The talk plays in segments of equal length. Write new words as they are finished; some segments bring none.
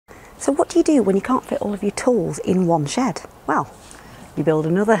So what do you do when you can't fit all of your tools in one shed? Well, you build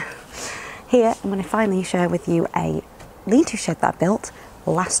another. Here I'm going to finally share with you a lean-to shed that I built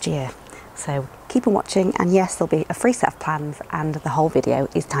last year. So keep on watching, and yes, there'll be a free set of plans and the whole video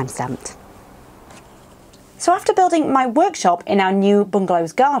is time-stamped. So after building my workshop in our new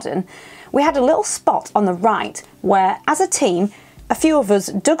bungalow's garden, we had a little spot on the right where, as a team, a few of us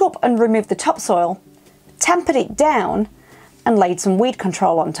dug up and removed the topsoil, tempered it down and laid some weed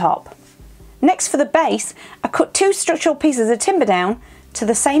control on top. Next, for the base, I cut 2 structural pieces of timber down to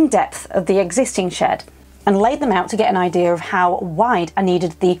the same depth of the existing shed and laid them out to get an idea of how wide I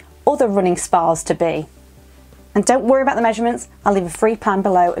needed the other running spars to be. And don't worry about the measurements, I'll leave a free plan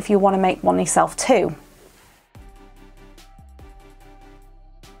below if you want to make one yourself too.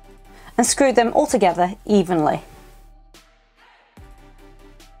 And screwed them all together evenly.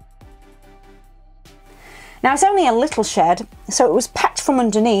 Now it's only a little shed, so it was packed from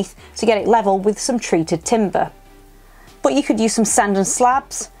underneath to get it level with some treated timber. But you could use some sand and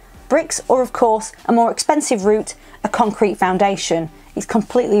slabs, bricks, or of course a more expensive route, a concrete foundation. It's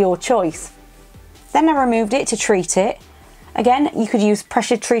completely your choice. Then I removed it to treat it. Again, you could use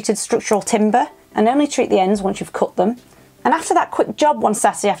pressure treated structural timber and only treat the ends once you've cut them. And after that quick job one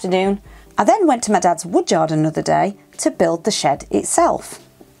Saturday afternoon, I then went to my dad's woodyard another day to build the shed itself.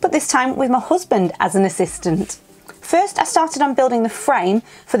 But this time with my husband as an assistant. First, I started on building the frame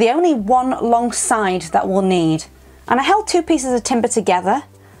for the only one long side that we'll need. And I held 2 pieces of timber together,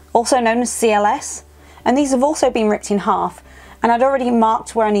 also known as CLS, and these have also been ripped in half, and I'd already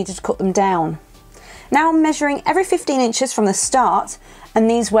marked where I needed to cut them down. Now I'm measuring every 15 inches from the start, and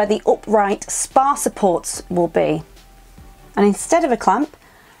these where the upright spar supports will be. And instead of a clamp,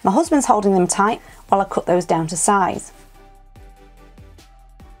 my husband's holding them tight while I cut those down to size.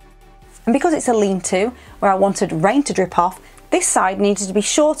 And because it's a lean-to, where I wanted rain to drip off, this side needed to be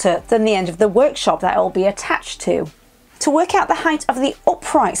shorter than the end of the workshop that it will be attached to. To work out the height of the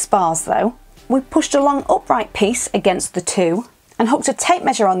upright spars though, we pushed a long upright piece against the 2 and hooked a tape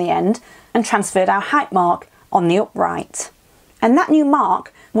measure on the end and transferred our height mark on the upright. And that new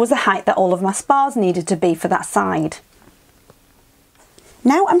mark was the height that all of my spars needed to be for that side.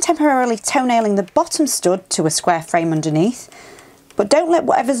 Now I'm temporarily toenailing the bottom stud to a square frame underneath, but don't let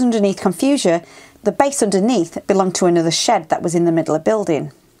whatever's underneath confuse you. The base underneath belonged to another shed that was in the middle of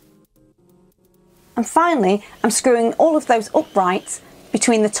building. And finally, I'm screwing all of those uprights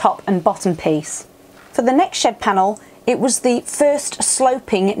between the top and bottom piece. For the next shed panel, it was the first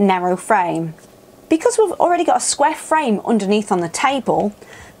sloping narrow frame. Because we've already got a square frame underneath on the table,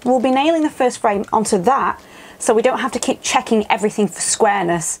 we'll be nailing the first frame onto that so we don't have to keep checking everything for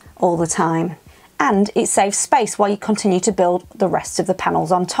squareness all the time. And it saves space while you continue to build the rest of the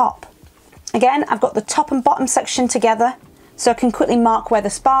panels on top. Again, I've got the top and bottom section together so I can quickly mark where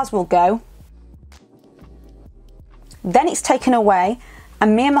the spars will go. Then it's taken away,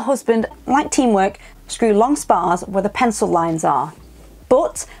 and me and my husband, like teamwork, screw long spars where the pencil lines are.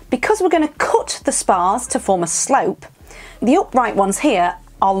 But because we're going to cut the spars to form a slope, the upright ones here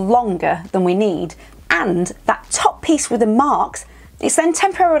are longer than we need, and that top piece with the marks, it's then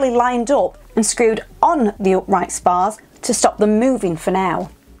temporarily lined up and screwed on the upright spars to stop them moving for now.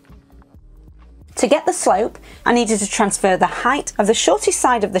 To get the slope, I needed to transfer the height of the shortest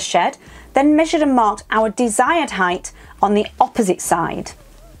side of the shed, then measured and marked our desired height on the opposite side.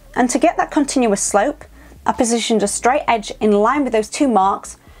 And to get that continuous slope, I positioned a straight edge in line with those 2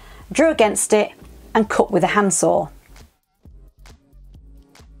 marks, drew against it and cut with a handsaw.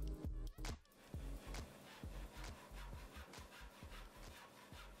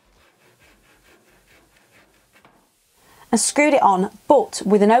 And screwed it on, but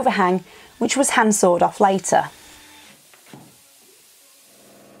with an overhang which was handsawed off later.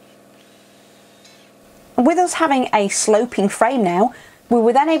 And with us having a sloping frame now, we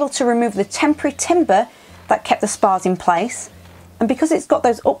were then able to remove the temporary timber that kept the spars in place. And because it's got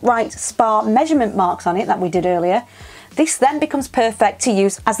those upright spar measurement marks on it that we did earlier, this then becomes perfect to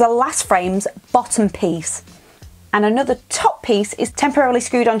use as the last frame's bottom piece. And another top piece is temporarily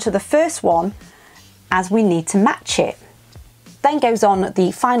screwed onto the first one as we need to match it. Then goes on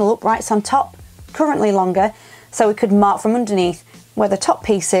the final uprights on top, currently longer, so we could mark from underneath where the top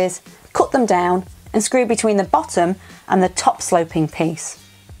piece is, cut them down and screw between the bottom and the top sloping piece.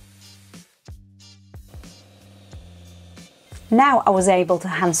 Now I was able to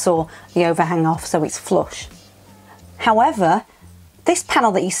handsaw the overhang off so it's flush. However, this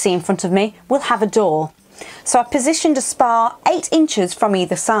panel that you see in front of me will have a door, so I positioned a spar 8 inches from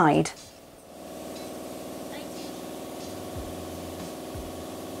either side.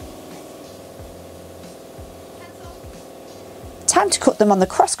 Time to cut them on the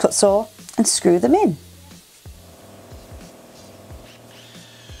crosscut saw and screw them in.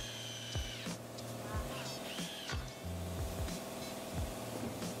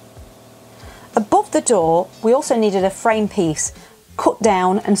 Above the door, we also needed a frame piece, cut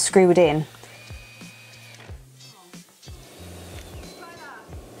down and screwed in.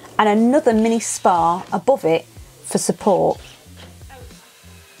 And another mini spar above it for support.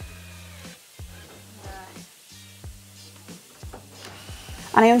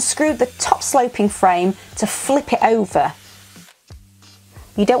 And I unscrewed the top sloping frame to flip it over.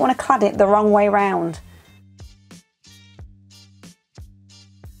 You don't want to clad it the wrong way round.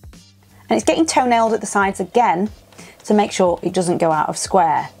 And it's getting toe nailed at the sides again to make sure it doesn't go out of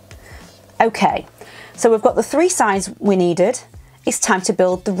square. Okay, so we've got the 3 sides we needed. It's time to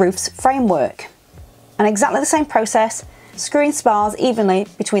build the roof's framework. And exactly the same process, screwing spars evenly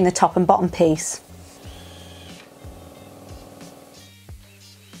between the top and bottom piece.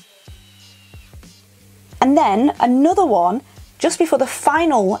 And then another one just before the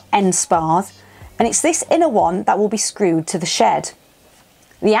final end spars, and it's this inner one that will be screwed to the shed.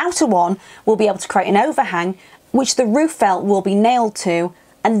 The outer one will be able to create an overhang which the roof felt will be nailed to,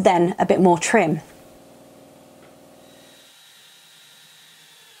 and then a bit more trim.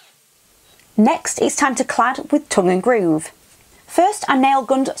 Next, it's time to clad with tongue and groove. First, I nail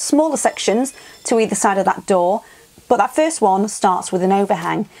gunned smaller sections to either side of that door, but that first one starts with an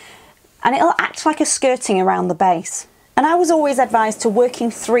overhang, and it'll act like a skirting around the base. And I was always advised to work in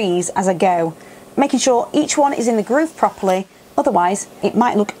 3s as I go, making sure each one is in the groove properly, otherwise it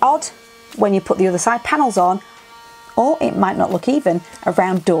might look odd when you put the other side panels on, or it might not look even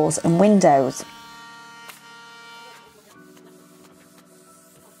around doors and windows.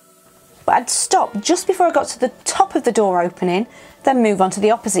 But I'd stop just before I got to the top of the door opening, then move on to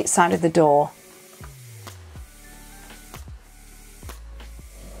the opposite side of the door.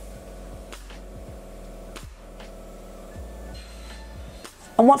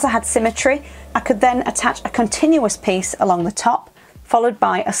 And once I had symmetry, I could then attach a continuous piece along the top, followed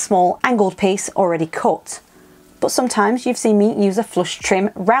by a small angled piece already cut. But sometimes you've seen me use a flush trim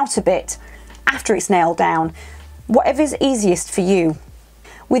router bit after it's nailed down, whatever's easiest for you.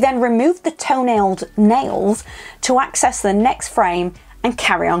 We then removed the toe-nailed nails to access the next frame and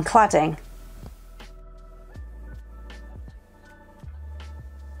carry on cladding.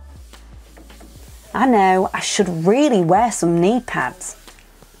 I know, I should really wear some knee pads.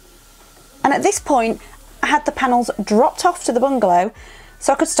 And at this point, I had the panels dropped off to the bungalow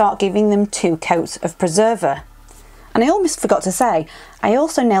so I could start giving them 2 coats of preserver. And I almost forgot to say, I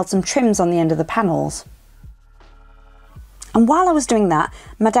also nailed some trims on the end of the panels. And while I was doing that,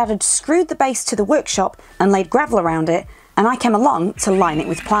 my dad had screwed the base to the workshop and laid gravel around it, and I came along to line it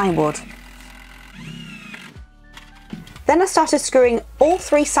with plywood. Then I started screwing all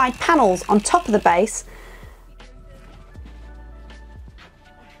 3 side panels on top of the base,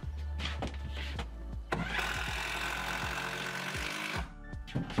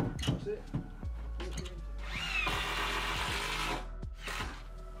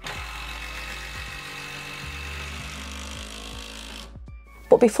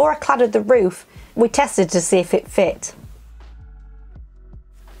 but before I cladded the roof, we tested to see if it fit.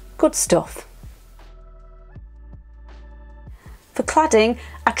 Good stuff. For cladding,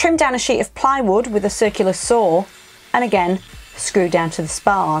 I trimmed down a sheet of plywood with a circular saw and again screwed down to the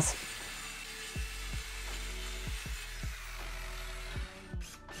spars.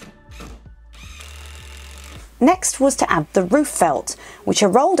 Next was to add the roof felt, which I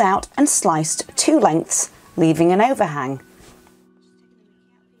rolled out and sliced 2 lengths, leaving an overhang.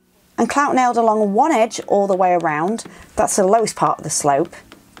 And clout nailed along one edge all the way around, that's the lowest part of the slope.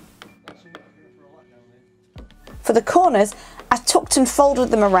 For the corners, I tucked and folded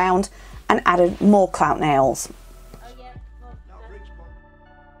them around and added more clout nails.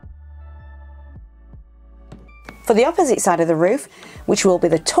 For the opposite side of the roof, which will be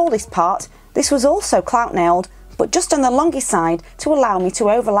the tallest part, this was also clout nailed, but just on the longest side to allow me to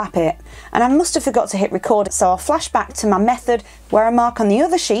overlap it. And I must have forgot to hit record, so I'll flash back to my method where I mark on the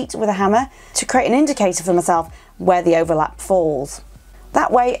other sheet with a hammer to create an indicator for myself where the overlap falls.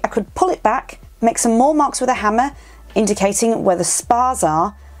 That way I could pull it back, make some more marks with a hammer, indicating where the spars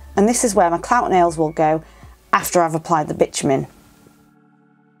are, and this is where my clout nails will go after I've applied the bitumen.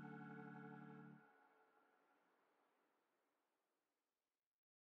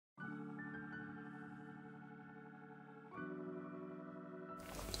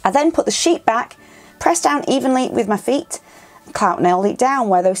 I then put the sheet back, pressed down evenly with my feet, and clout nailed it down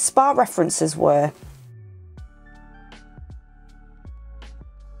where those spar references were.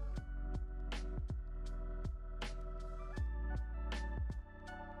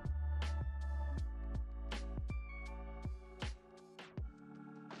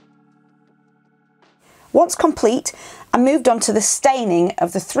 Once complete, I moved on to the staining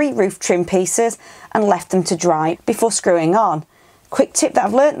of the 3 roof trim pieces and left them to dry before screwing on. Quick tip that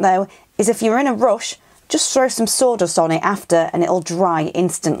I've learnt though is if you're in a rush, just throw some sawdust on it after and it'll dry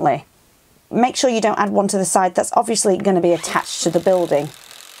instantly. Make sure you don't add one to the side that's obviously going to be attached to the building.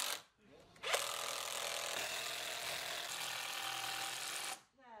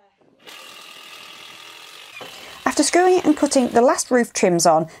 After screwing and cutting the last roof trims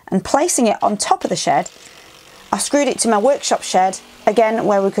on and placing it on top of the shed, I screwed it to my workshop shed, again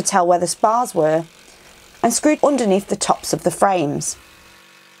where we could tell where the spars were, and screwed underneath the tops of the frames.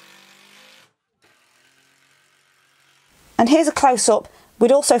 And here's a close-up.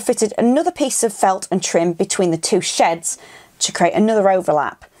 We'd also fitted another piece of felt and trim between the 2 sheds to create another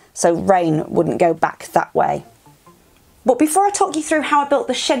overlap, so rain wouldn't go back that way. But before I talk you through how I built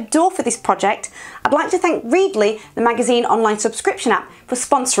the shed door for this project, I'd like to thank Readly, the magazine online subscription app, for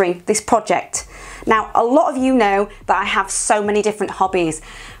sponsoring this project. Now, a lot of you know that I have so many different hobbies,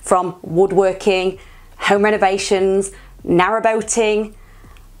 from woodworking, home renovations, narrowboating,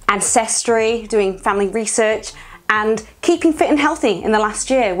 ancestry, doing family research, and keeping fit and healthy in the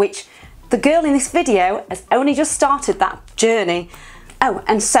last year, which the girl in this video has only just started that journey. Oh,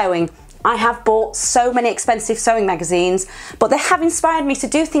 and sewing. I have bought so many expensive sewing magazines, but they have inspired me to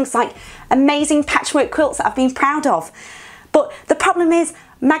do things like amazing patchwork quilts that I've been proud of. But the problem is,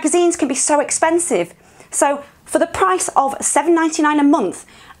 magazines can be so expensive. So for the price of £7.99 a month,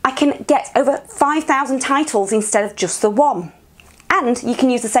 I can get over 5,000 titles instead of just the one. And you can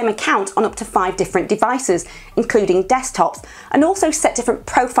use the same account on up to 5 different devices, including desktops, and also set different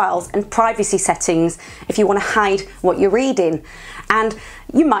profiles and privacy settings if you want to hide what you're reading. And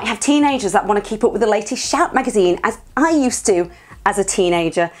you might have teenagers that want to keep up with the latest Shout magazine, as I used to as a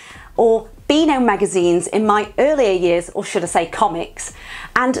teenager, or Beano magazines in my earlier years, or should I say comics.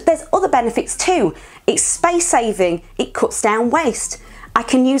 And there's other benefits too. It's space saving, it cuts down waste. I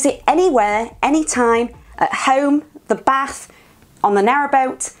can use it anywhere, anytime, at home, the bath, on the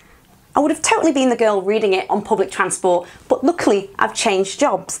narrowboat. I would have totally been the girl reading it on public transport, but luckily I've changed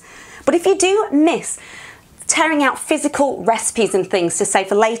jobs. But if you do miss tearing out physical recipes and things to save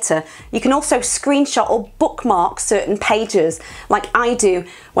for later, you can also screenshot or bookmark certain pages, like I do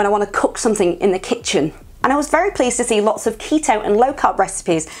when I want to cook something in the kitchen. And I was very pleased to see lots of keto and low carb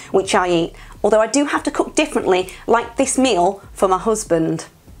recipes which I eat, although I do have to cook differently, like this meal for my husband.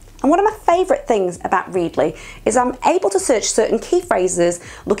 And one of my favourite things about Readly is I'm able to search certain key phrases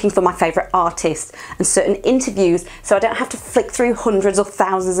looking for my favourite artists and certain interviews, so I don't have to flick through hundreds or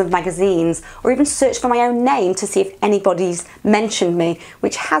thousands of magazines or even search for my own name to see if anybody's mentioned me,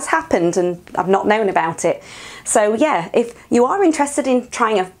 which has happened and I've not known about it. So yeah, if you are interested in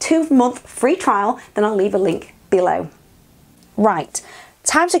trying a 2-month free trial, then I'll leave a link below. Right,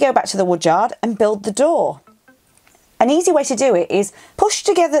 time to go back to the woodyard and build the door. An easy way to do it is push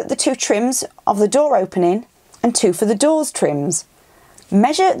together the 2 trims of the door opening and 2 for the door's trims.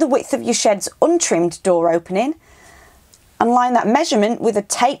 Measure the width of your shed's untrimmed door opening and line that measurement with a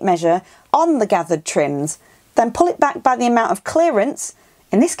tape measure on the gathered trims. Then pull it back by the amount of clearance,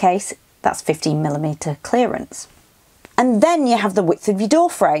 in this case that's 15mm clearance. And then you have the width of your door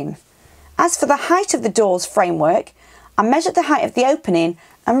frame. As for the height of the door's framework, I measured the height of the opening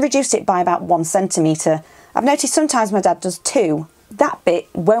and reduced it by about 1 centimetre. I've noticed sometimes my dad does 2. That bit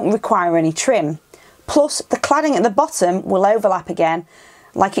won't require any trim. Plus, the cladding at the bottom will overlap again,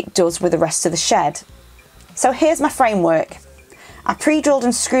 like it does with the rest of the shed. So here's my framework. I pre-drilled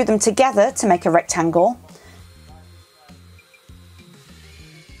and screwed them together to make a rectangle.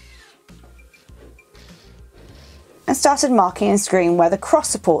 And started marking and screwing where the cross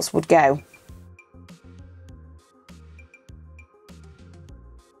supports would go.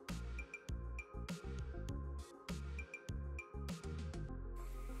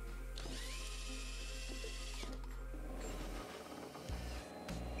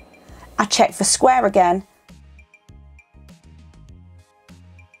 I checked for square again.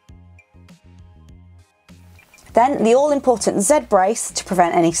 Then the all-important Z brace to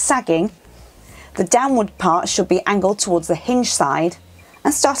prevent any sagging. The downward part should be angled towards the hinge side,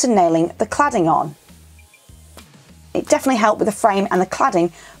 and started nailing the cladding on. It definitely helped with the frame and the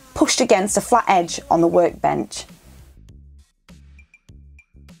cladding pushed against a flat edge on the workbench.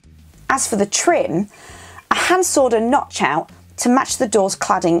 As for the trim, I hand sawed a notch out to match the door's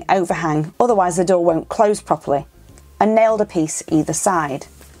cladding overhang, otherwise the door won't close properly, and nailed a piece either side.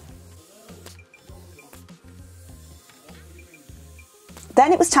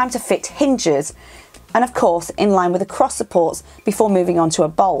 Then it was time to fit hinges, and of course in line with the cross supports before moving on to a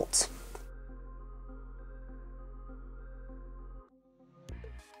bolt.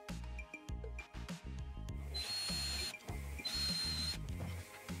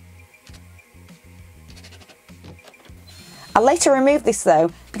 I later removed this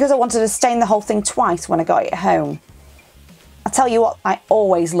though because I wanted to stain the whole thing twice when I got it home. I tell you what, I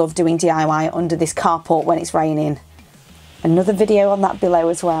always love doing DIY under this carport when it's raining. Another video on that below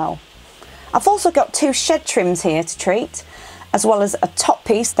as well. I've also got 2 shed trims here to treat, as well as a top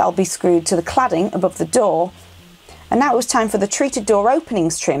piece that'll be screwed to the cladding above the door. And now it was time for the treated door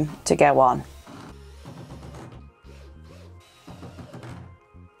openings trim to go on.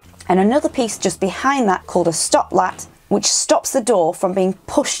 And another piece just behind that called a stop lat, which stops the door from being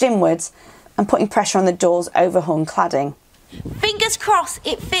pushed inwards and putting pressure on the door's overhung cladding. Fingers crossed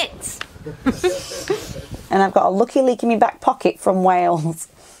it fits. And I've got a lucky leak in my back pocket from Wales.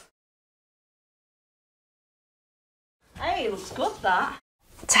 Hey, looks good that.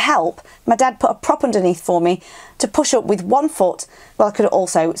 To help, my dad put a prop underneath for me to push up with 1 foot while I could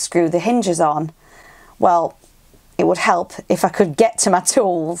also screw the hinges on. Well, it would help if I could get to my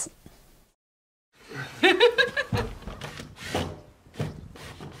tools.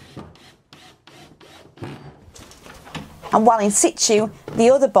 And while in situ, the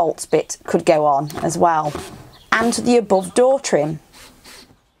other bolts bit could go on as well, and the above door trim.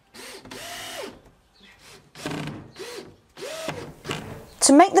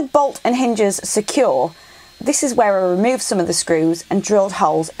 To make the bolt and hinges secure, this is where I removed some of the screws and drilled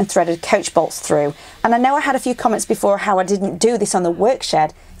holes and threaded coach bolts through. And I know I had a few comments before how I didn't do this on the work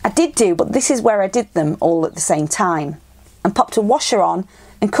shed. I did do, but this is where I did them all at the same time. And popped a washer on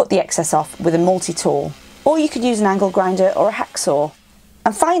and cut the excess off with a multi-tool. Or you could use an angle grinder or a hacksaw.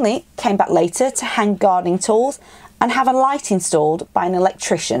 And finally, came back later to hang gardening tools and have a light installed by an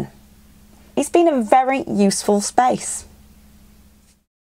electrician. It's been a very useful space.